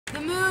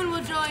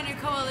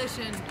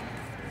Demolition.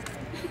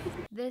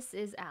 This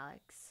is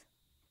Alex.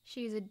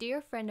 She is a dear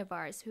friend of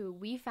ours who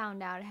we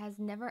found out has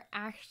never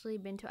actually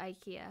been to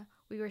IKEA.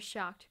 We were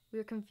shocked. We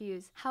were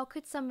confused. How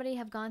could somebody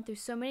have gone through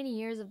so many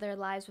years of their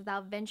lives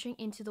without venturing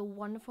into the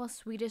wonderful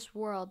Swedish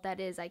world that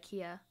is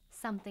IKEA?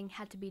 Something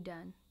had to be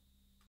done.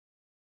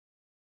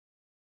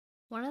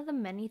 One of the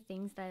many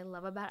things that I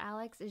love about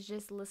Alex is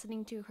just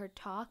listening to her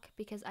talk,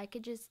 because I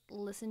could just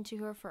listen to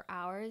her for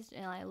hours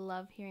and I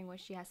love hearing what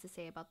she has to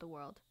say about the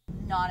world.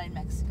 Not in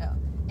Mexico,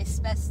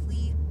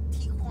 especially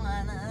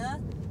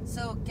Tijuana.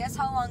 So guess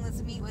how long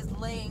this meat was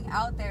laying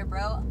out there,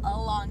 bro? A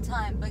long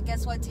time. But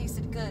guess what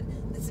tasted good?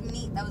 This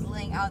meat that was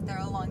laying out there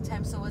a long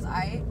time. So was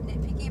I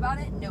nitpicky about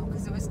it? No,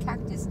 because there was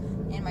cactus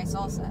in my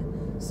salsa.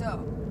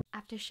 So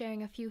after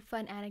sharing a few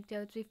fun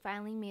anecdotes, we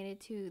finally made it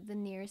to the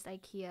nearest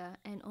IKEA,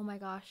 and oh my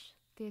gosh,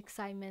 the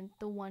excitement,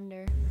 the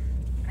wonder.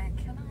 I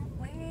cannot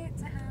wait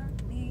to have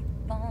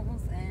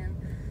meatballs and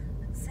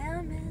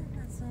salmon.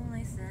 That's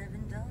only $7.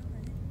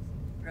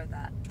 Wrote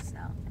that just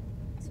now.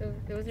 So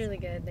it was really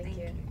good, thank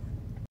you.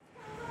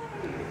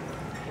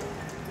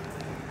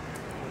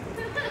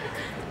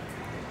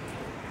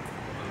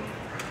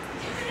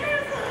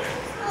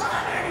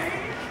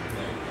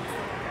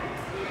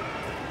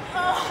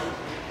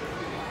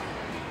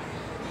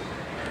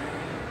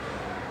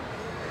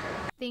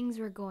 Things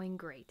were going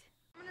great.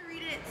 I'm gonna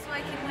read it so I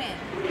can win.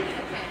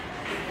 Okay.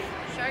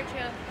 Shark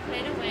Trail,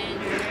 play to win,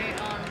 your very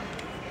own.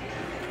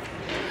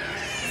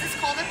 Is this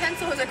called a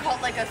pencil or is it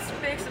called like a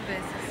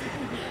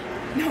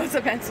Spixabis? No, it's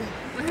a pencil.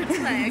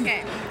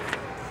 Okay.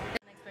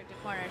 Unexpected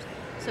corners.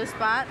 So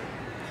spot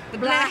the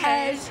black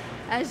hedge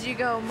as you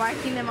go,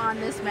 marking them on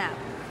this map.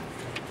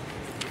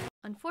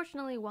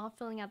 Unfortunately, while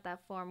filling out that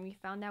form, we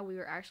found out we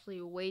were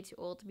actually way too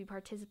old to be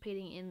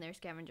participating in their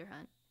scavenger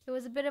hunt. It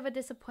was a bit of a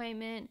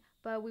disappointment,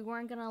 but we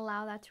weren't going to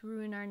allow that to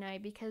ruin our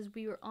night because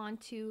we were on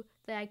to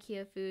the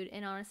IKEA food,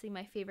 and honestly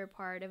my favorite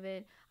part of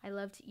it. I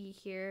love to eat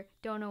here,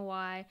 don't know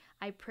why.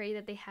 I pray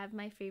that they have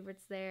my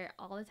favorites there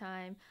all the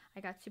time.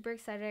 I got super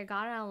excited. I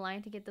got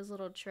online to get those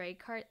little tray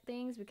cart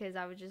things because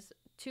I was just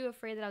too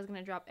afraid that I was going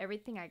to drop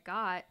everything I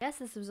got. Yes,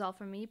 this was all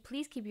from me.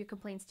 Please keep your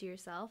complaints to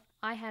yourself.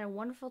 I had a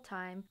wonderful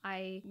time.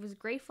 I was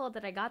grateful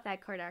that I got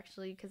that cart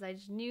actually, because I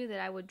just knew that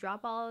I would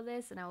drop all of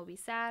this and I would be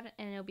sad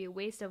and it'll be a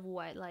waste of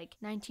what, like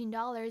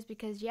 $19,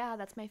 because yeah,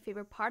 that's my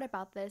favorite part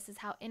about this is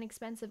how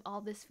inexpensive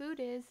all this food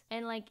is.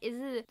 And like, is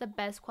it the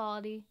best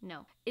quality?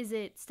 No. Is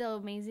it still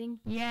amazing?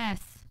 Yes.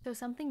 So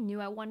something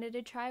new I wanted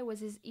to try was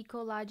this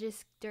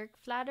ecologisk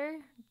Dirkflatter.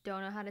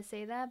 Don't know how to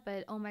say that,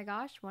 but oh my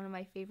gosh, one of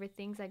my favorite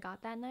things I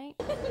got that night.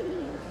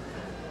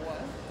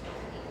 What?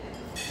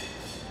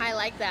 I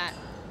like that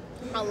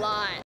a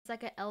lot. It's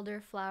like an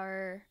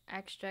elderflower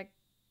extract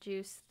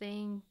juice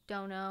thing,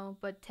 don't know,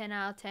 but 10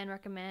 out of 10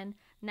 recommend.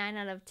 9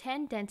 out of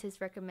 10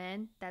 dentists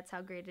recommend. That's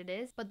how great it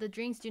is. But the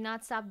drinks do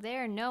not stop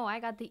there. No, I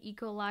got the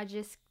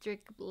ecologisk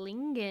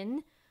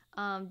Lingen.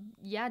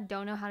 Yeah,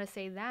 don't know how to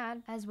say that.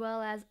 As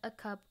well as a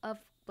cup of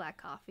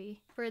black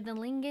coffee. For the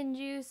Lingen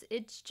juice,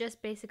 it's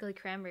just basically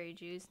cranberry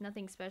juice.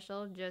 Nothing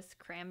special, just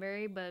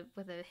cranberry, but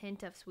with a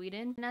hint of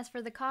Sweden. And as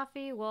for the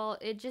coffee, well,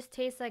 it just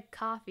tastes like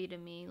coffee to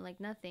me, like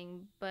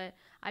nothing. But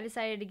I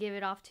decided to give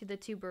it off to the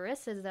two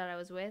baristas that I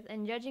was with,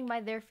 and judging by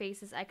their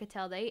faces, I could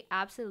tell they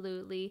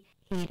absolutely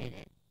hated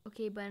it.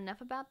 Okay, but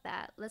enough about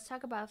that. Let's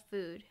talk about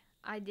food.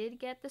 I did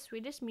get the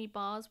Swedish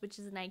meatballs, which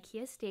is an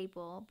IKEA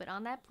staple, but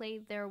on that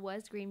plate there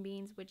was green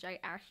beans, which I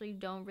actually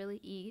don't really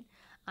eat.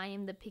 I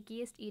am the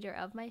pickiest eater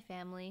of my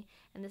family,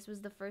 and this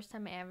was the first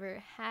time I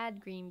ever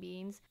had green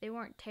beans. They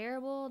weren't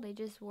terrible, they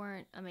just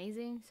weren't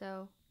amazing,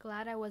 so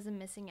glad I wasn't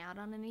missing out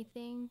on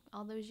anything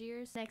all those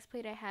years. Next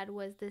plate I had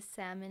was this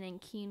salmon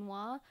and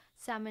quinoa.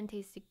 Salmon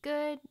tasted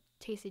good,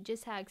 tasted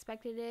just how I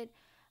expected it.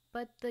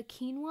 But the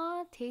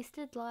quinoa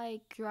tasted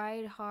like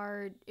dried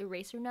hard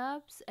eraser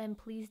nubs, and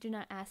please do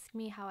not ask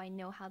me how I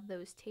know how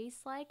those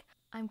taste like.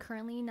 I'm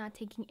currently not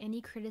taking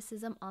any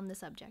criticism on the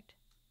subject.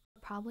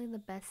 Probably the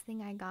best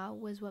thing I got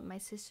was what my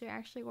sister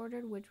actually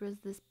ordered, which was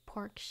this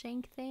pork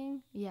shank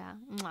thing. Yeah,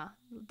 mwah,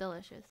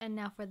 delicious. And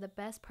now for the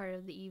best part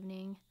of the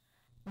evening,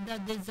 the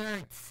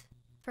desserts.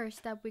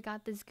 First up, we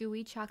got this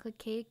gooey chocolate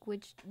cake,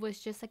 which was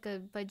just like a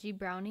fudgy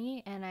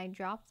brownie, and I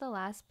dropped the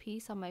last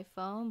piece on my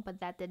phone, but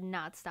that did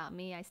not stop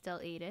me. I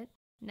still ate it.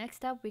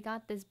 Next up, we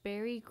got this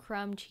berry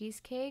crumb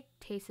cheesecake.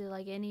 Tasted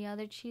like any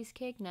other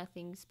cheesecake,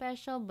 nothing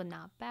special, but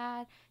not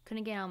bad.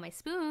 Couldn't get it on my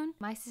spoon.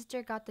 My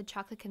sister got the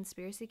chocolate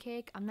conspiracy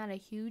cake. I'm not a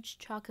huge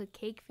chocolate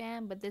cake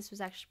fan, but this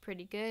was actually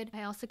pretty good.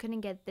 I also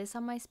couldn't get this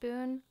on my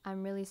spoon.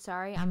 I'm really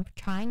sorry. I'm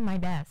trying my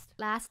best.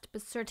 Last,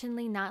 but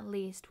certainly not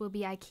least, will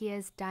be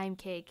IKEA's dime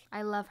cake.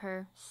 I love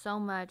her so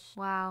much.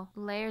 Wow,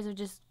 layers of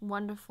just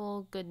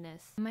wonderful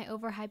goodness. Am I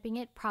overhyping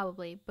it?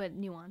 Probably, but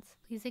nuance.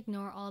 Please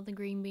ignore all the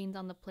green beans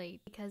on the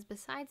plate, because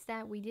besides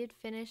that, we did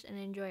finish and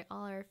enjoy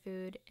all our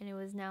food, and it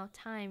was now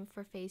time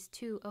for phase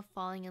 2 of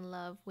falling in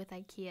love with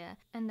IKEA,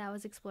 and that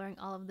was exploring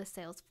all of the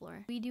sales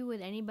floor. We do what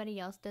anybody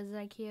else does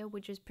at IKEA,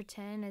 which is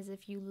pretend as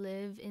if you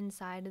live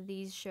inside of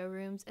these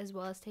showrooms, as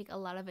well as take a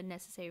lot of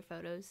unnecessary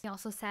photos. We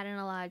also sat in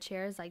a lot of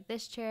chairs like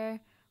this chair,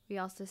 We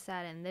also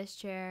sat in this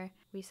chair.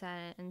 We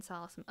sat and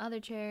saw some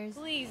other chairs.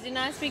 Please do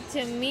not speak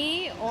to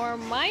me or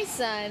my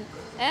son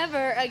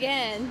ever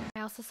again. I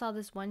also saw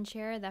this one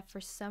chair that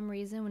for some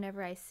reason,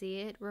 whenever I see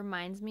it,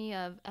 reminds me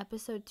of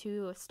episode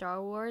 2 of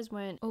Star Wars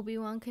when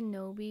Obi-Wan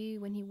Kenobi,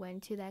 when he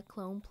went to that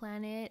clone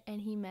planet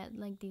and he met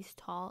like these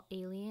tall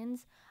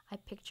aliens. I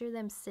picture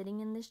them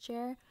sitting in this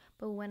chair,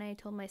 but when I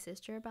told my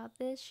sister about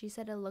this, she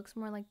said it looks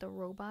more like the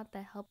robot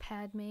that helped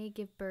Padme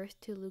give birth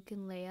to Luke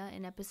and Leia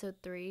in episode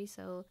 3,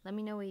 so let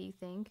me know what you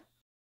think.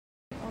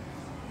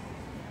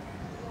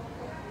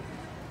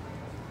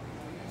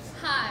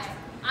 Hi,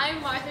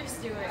 I'm Martha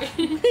Stewart.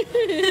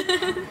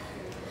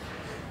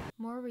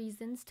 More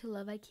reasons to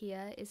love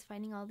IKEA is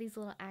finding all these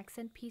little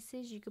accent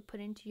pieces you could put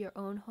into your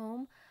own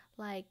home,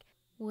 like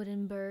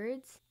wooden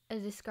birds, a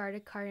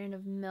discarded carton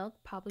of milk,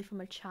 probably from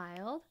a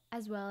child,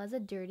 as well as a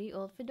dirty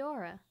old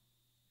fedora.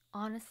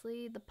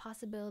 Honestly, the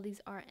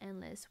possibilities are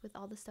endless with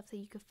all the stuff that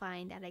you could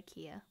find at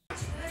IKEA.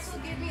 This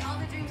will give me all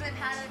the dreams I've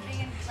had of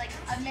being like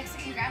a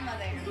Mexican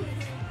grandmother,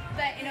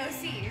 but in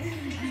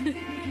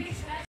OC.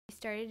 We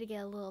started to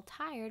get a little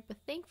tired, but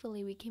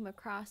thankfully we came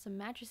across some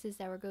mattresses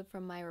that were good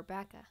from My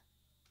Rebecca.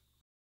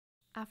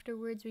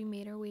 Afterwards, we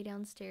made our way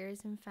downstairs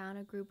and found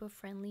a group of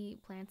friendly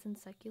plants and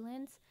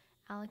succulents.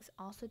 Alex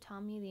also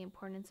taught me the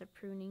importance of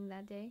pruning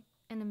that day.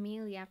 And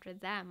immediately after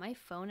that, my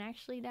phone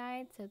actually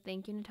died, so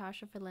thank you,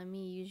 Natasha, for letting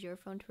me use your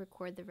phone to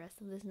record the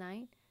rest of this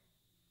night.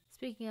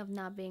 Speaking of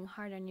not being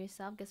hard on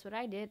yourself, guess what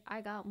I did?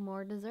 I got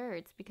more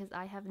desserts because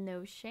I have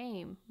no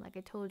shame. Like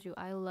I told you,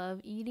 I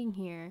love eating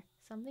here.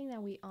 Something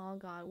that we all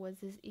got was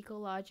this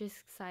Ecologic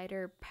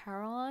cider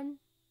Peron.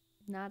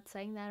 Not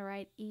saying that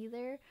right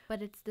either,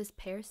 but it's this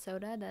pear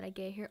soda that I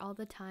get here all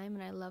the time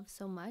and I love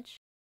so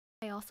much.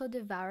 I also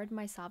devoured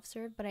my soft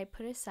serve, but I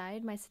put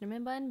aside my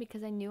cinnamon bun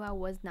because I knew I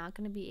was not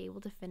going to be able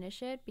to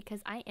finish it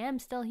because I am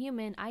still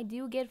human. I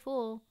do get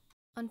full.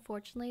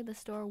 Unfortunately, the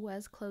store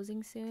was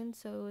closing soon,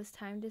 so it was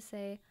time to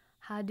say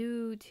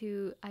adieu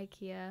to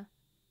IKEA.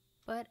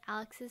 But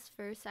Alex's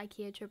first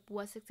IKEA trip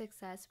was a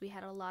success. We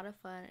had a lot of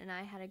fun and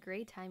I had a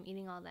great time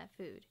eating all that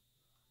food.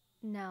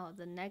 Now,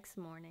 the next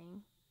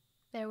morning,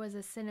 there was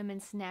a cinnamon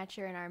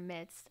snatcher in our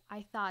midst.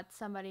 I thought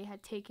somebody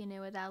had taken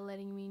it without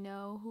letting me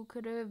know. Who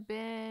could it have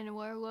been?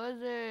 Where was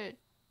it?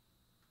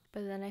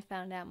 But then I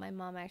found out my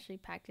mom actually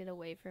packed it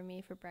away for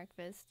me for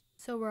breakfast.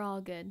 So we're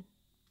all good.